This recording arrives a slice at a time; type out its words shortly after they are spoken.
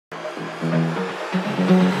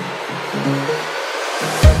Join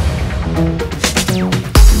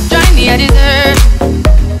me, I deserve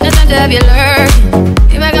no time to have you lurking.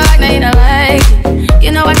 You make a like, now you don't like it.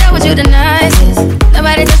 You know I dealt with you the nicest.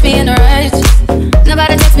 Nobody touched me in the righteous.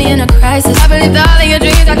 Nobody touched me in a crisis. I believed all of your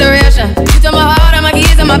dreams are duration. You took my heart, all my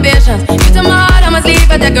keys, and my visions. You took my heart, all my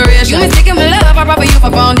sleep for decoration. You mistaken my love, I brought for you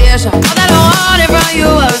for foundation. All that I wanted from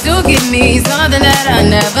you was to give me something that I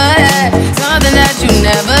never had, something that you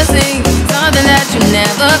never seen, something that you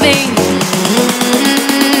never been.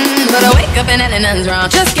 But I wake up and nothing's wrong.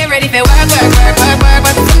 Just get ready for work, work, work, work, work,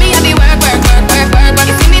 work. To me, I be work, work, work, work, work, work.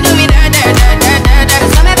 You see me do me dirt, dirt, dirt, dirt, dirt, dirt.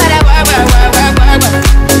 Tell me about that work, work, work, work, work, work.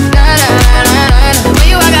 Da da da da da. When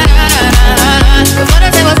you walk out, da da da da da. Before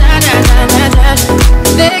the table, da da da da da.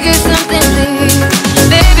 Figure something, please.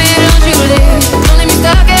 Baby, don't you leave. Don't leave me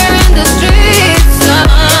stuck here in the streets. If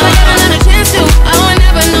I get another chance to, I will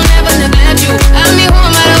never, no, never neglect you. I mean, who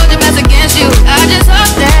am I to hold your best against you? I just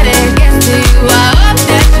hope that it gets to you. I hope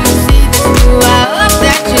that you see this through. I hope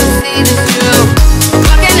that you see this through.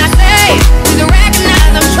 What can I say? To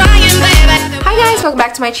recognize I'm trying, baby. Hi guys, welcome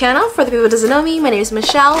back to my channel. For the people who doesn't know me, my name is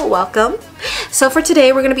Michelle. Welcome. So for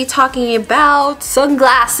today, we're going to be talking about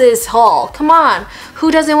sunglasses haul. Come on, who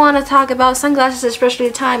doesn't want to talk about sunglasses, especially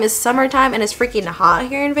the time is summertime and it's freaking hot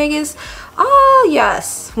here in Vegas? Oh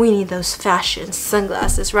yes, we need those fashion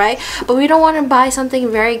sunglasses, right? But we don't want to buy something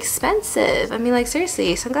very expensive. I mean, like,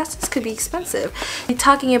 seriously, sunglasses could be expensive. We're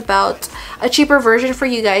talking about a cheaper version for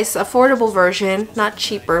you guys, affordable version, not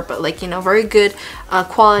cheaper, but like, you know, very good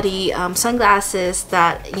quality sunglasses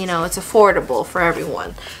that, you know, it's affordable for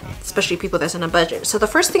everyone, especially people that's on a budget. So the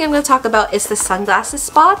first thing I'm going to talk about is the sunglasses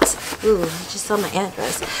spots. Ooh, I just saw my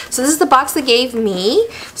address. So this is the box they gave me.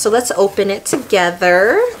 So let's open it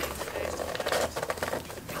together.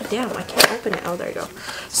 Damn, I can't open it. Oh, there you go.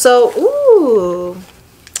 So, ooh.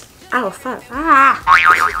 Ow, fuck. Ah.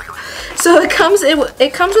 So it comes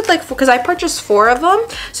with like, because I purchased 4 of them.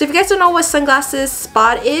 So if you guys don't know what Sunglasses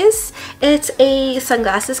Spot is, it's a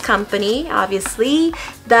sunglasses company, obviously,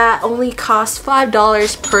 that only costs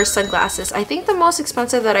 $5 per sunglasses. I think the most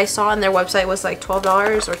expensive that I saw on their website was like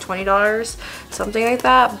 $12 or $20, something like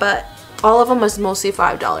that. But all of them was mostly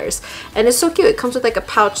 $5, and it's so cute. It comes with like a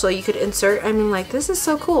pouch so you could insert. I mean, like, this is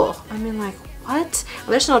so cool. I mean, like, what? And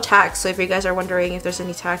there's no tax, so if you guys are wondering if there's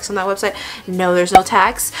any tax on that website, no, there's no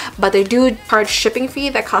tax, but they do charge shipping fee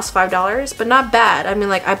that costs $5, but not bad. I mean,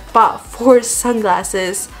 like, I bought 4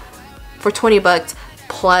 sunglasses for 20 bucks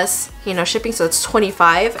plus, you know, shipping, so it's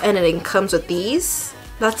 25, and it comes with these.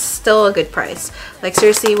 That's still a good price. Like,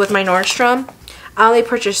 seriously, with my Nordstrom, I only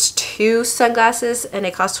purchased 2 sunglasses and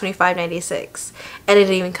it cost $25.96, and it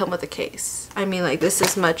didn't even come with a case. I mean, like, this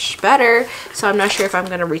is much better, so I'm not sure if I'm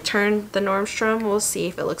gonna return the Nordstrom. We'll see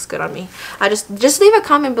if it looks good on me. I just leave a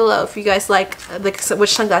comment below if you guys like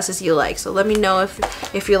which sunglasses you like. So let me know if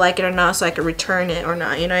you like it or not, so I can return it or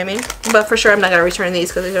not, you know what I mean? But for sure I'm not gonna return these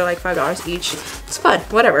because these are like $5 each. It's fun,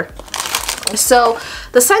 whatever. So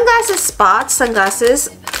the Sunglasses Spot sunglasses,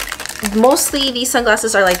 mostly these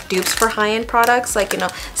sunglasses are like dupes for high-end products, like, you know,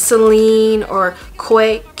 Celine or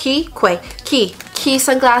Key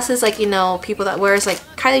sunglasses, like, you know, people that wears, like,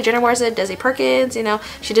 Kylie Jenner wears it, Desi Perkins, you know,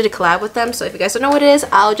 she did a collab with them. So if you guys don't know what it is,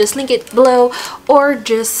 I'll just link it below, or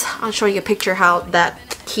just I'll show you a picture how that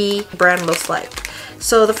Key brand looks like.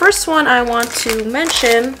 So the first one I want to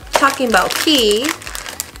mention, talking about Key,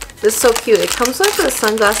 this is so cute. It comes with the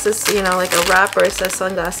sunglasses, you know, like a wrapper. It says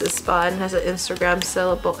Sunglasses Spot and has an Instagram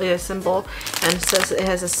symbol, and it says it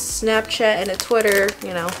has a Snapchat and a Twitter,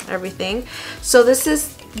 you know, everything. So this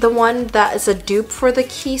is the one that is a dupe for the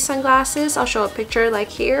Key sunglasses. I'll show a picture like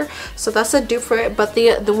here. So that's a dupe for it, but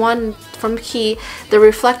the one from Key, the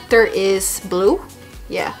reflector is blue.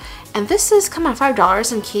 Yeah, and this is, come on,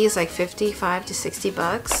 $5, and Key is like 55 to 60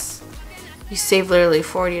 bucks. You save literally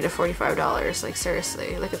 $40 to $45. Like,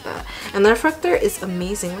 seriously, look at that. And the reflector is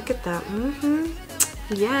amazing. Look at that.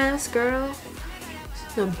 Yes, girl.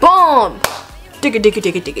 Boom! Digga, digga,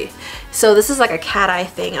 digga, digga. So this is like a cat eye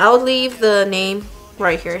thing. I'll leave the name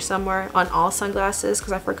right here somewhere on all sunglasses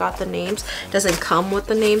because I forgot the names. It doesn't come with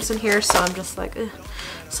the names in here, so I'm just like, eh.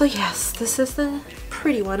 So yes, this is the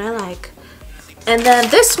pretty one I like. And then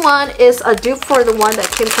this one is a dupe for the one that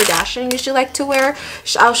Kim Kardashian usually like to wear.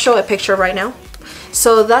 I'll show a picture right now.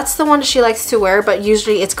 So that's the one she likes to wear, but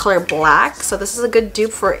usually it's color black. So this is a good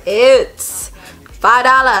dupe for it.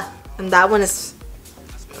 $5. And that one is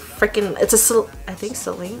freaking, it's a, I think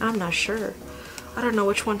Celine, I'm not sure. I don't know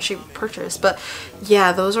which one she purchased, but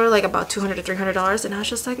yeah, those are like about $200 to $300, and I was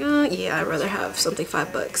just like, yeah, I'd rather have something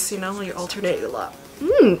 $5, you know, you're alternating a lot.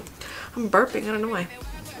 I'm burping, I don't know why.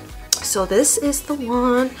 So this is the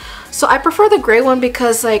one. So I prefer the gray one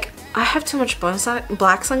because like I have too much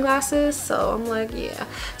black sunglasses, so I'm like, yeah.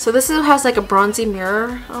 So this has like a bronzy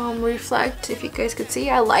mirror reflect, if you guys could see.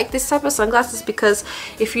 I like this type of sunglasses because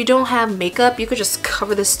if you don't have makeup, you could just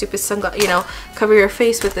cover this stupid sunglass, you know, cover your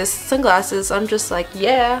face with this sunglasses. I'm just like,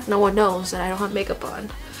 yeah, no one knows that I don't have makeup on.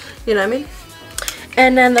 You know what I mean?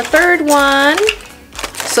 And then the third one,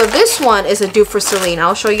 so this one is a dupe for Celine.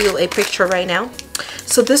 I'll show you a picture right now.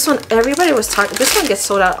 So this one, everybody was talking, this one gets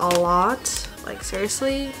sold out a lot, like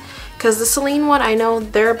seriously. Because the Celine one, I know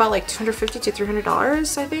they're about like $250 to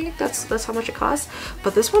 $300, I think. That's how much it costs.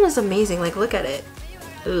 But this one is amazing. Like, look at it.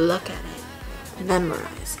 Look at it.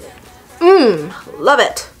 Memorize it. Love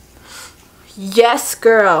it. Yes,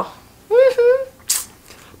 girl.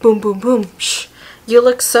 Boom, boom, boom. Shh. You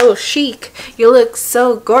look so chic. You look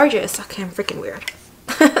so gorgeous. Okay, I'm freaking weird.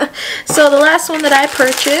 So the last one that I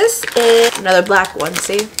purchased is another black one.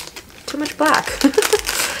 See? Too much black.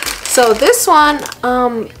 So this one,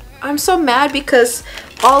 I'm so mad because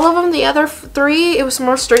all of them, the other three, it was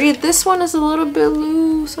more sturdy. This one is a little bit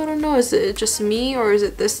loose. I don't know. Is it just me or is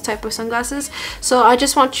it this type of sunglasses? So I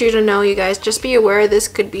just want you to know, you guys, just be aware this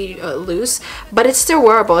could be loose, but it's still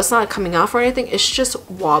wearable. It's not coming off or anything. It's just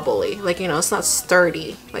wobbly. Like, you know, it's not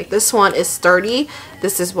sturdy. Like this one is sturdy.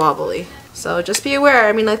 This is wobbly. So just be aware.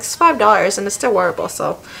 I mean, like it's $5 and it's still wearable.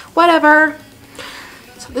 So whatever.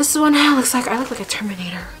 So this one looks like, I look like a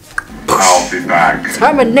Terminator. I'll be back.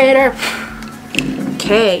 Terminator.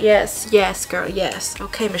 Okay, yes, girl, yes.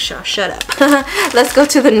 Okay, Michelle, shut up. Let's go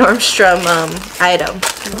to the Nordstrom item.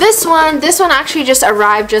 This one actually just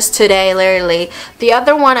arrived just today, literally. The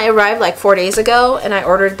other one I arrived like 4 days ago, and I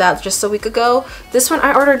ordered that just a week ago. This one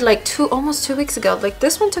I ordered like almost 2 weeks ago. Like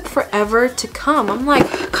this one took forever to come. I'm like,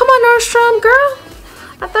 come on, Nordstrom, girl.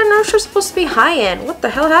 I thought Nordstrom was supposed to be high-end. What the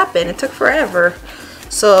hell happened? It took forever.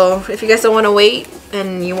 So if you guys don't want to wait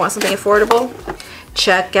and you want something affordable,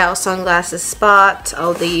 check out Sunglasses Spot.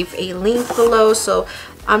 I'll leave a link below. So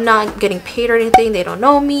I'm not getting paid or anything. They don't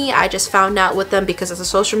know me. I just found out with them because it's a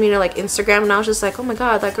social media like Instagram, and I was just like, oh my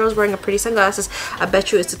god, that girl's wearing a pretty sunglasses. I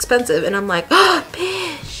bet you it's expensive. And I'm like, oh,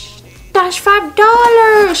 bitch, that's $5.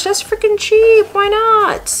 That's freaking cheap. Why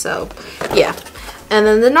not? So yeah. And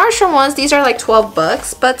then the Nordstrom ones, these are like 12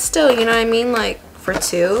 bucks, but still, you know what I mean, like for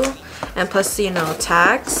two. And plus, you know,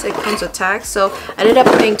 tax. It comes with tax. So I ended up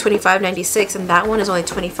paying $25.96, and that one is only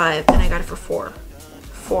 $25, and I got it for four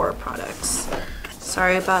products.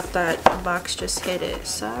 Sorry about that. The box just hit it.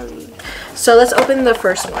 Sorry. So let's open the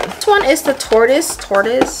first one. This one is the tortoise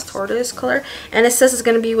color, and it says it's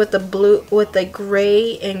gonna be with the blue, with the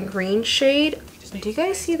gray and green shade. Do you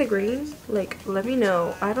guys see the green? Like, let me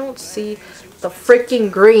know. I don't see the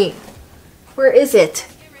freaking green. Where is it?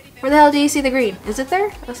 Where the hell do you see the green? Is it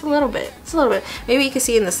there? That's a little bit. It's a little bit. Maybe you can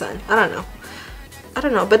see in the sun. I don't know. I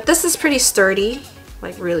don't know. But this is pretty sturdy.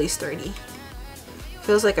 Like really sturdy.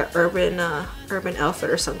 Feels like an urban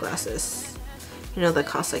outfitter sunglasses. You know, that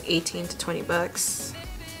cost like 18 to 20 bucks.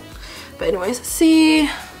 But anyways, let's see.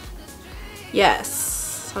 Yes.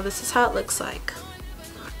 So this is how it looks like.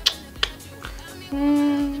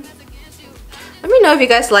 Let me know if you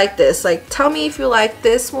guys like this. Like, tell me if you like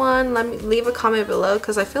this one. Let me leave a comment below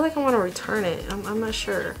because I feel like I want to return it. I'm not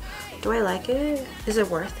sure. Do I like it? Is it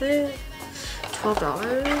worth it?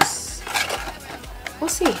 $12? We'll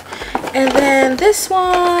see. And then this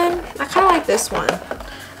one, I kind of like this one.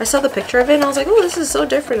 I saw the picture of it and I was like, oh, this is so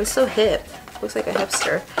different. It's so hip. Looks like a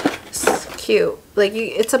hipster. It's cute. Like,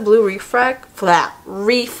 it's a blue reflect.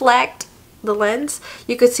 The lens,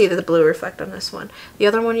 you could see the blue reflect on this one. The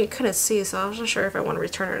other one you couldn't see, so I wasn't sure if I want to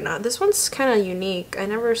return it or not. This one's kind of unique. I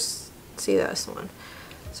never see this one,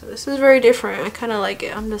 so this is very different. I kind of like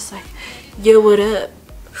it. I'm just like, yo, what up?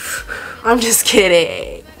 I'm just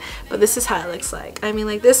kidding, but this is how it looks like. I mean,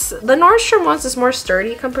 like this, the Nordstrom ones is more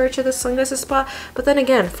sturdy compared to the Sunglasses Spot, but then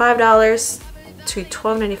again, $5 to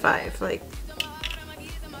 $12.95, like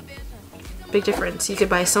big difference. You could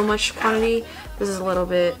buy so much quantity. This is a little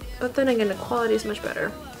bit, but then again, the quality is much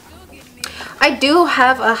better. I do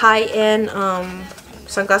have a high-end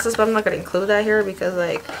sunglasses, but I'm not going to include that here because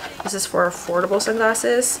like this is for affordable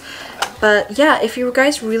sunglasses. But yeah, if you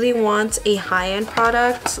guys really want a high-end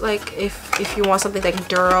product, like if you want something like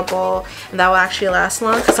durable and that will actually last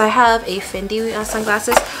long, because I have a Fendi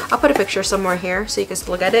sunglasses. I'll put a picture somewhere here so you guys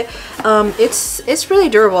can look at it. It's really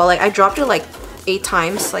durable. Like I dropped it like 8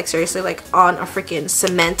 times, like seriously, like on a freaking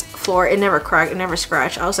cement floor. It never cracked, it never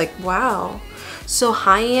scratched. I was like, wow. So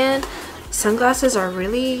high-end sunglasses are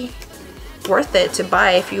really worth it to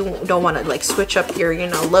buy if you don't want to like switch up your, you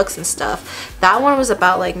know, looks and stuff. That one was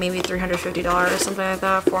about like maybe $350 or something like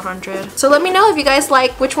that, 400. So let me know if you guys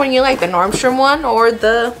like which one you like, the Nordstrom one or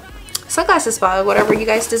the sunglasses spot, whatever you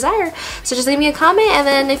guys desire. So just leave me a comment, and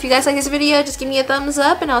then if you guys like this video, just give me a thumbs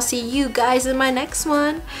up, and I'll see you guys in my next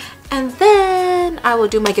one. And then I will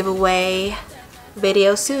do my giveaway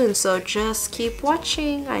video soon, so just keep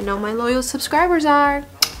watching. I know my loyal subscribers are.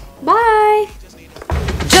 Bye.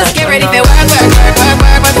 Just get ready for work, work, work,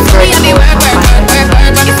 work, work, work.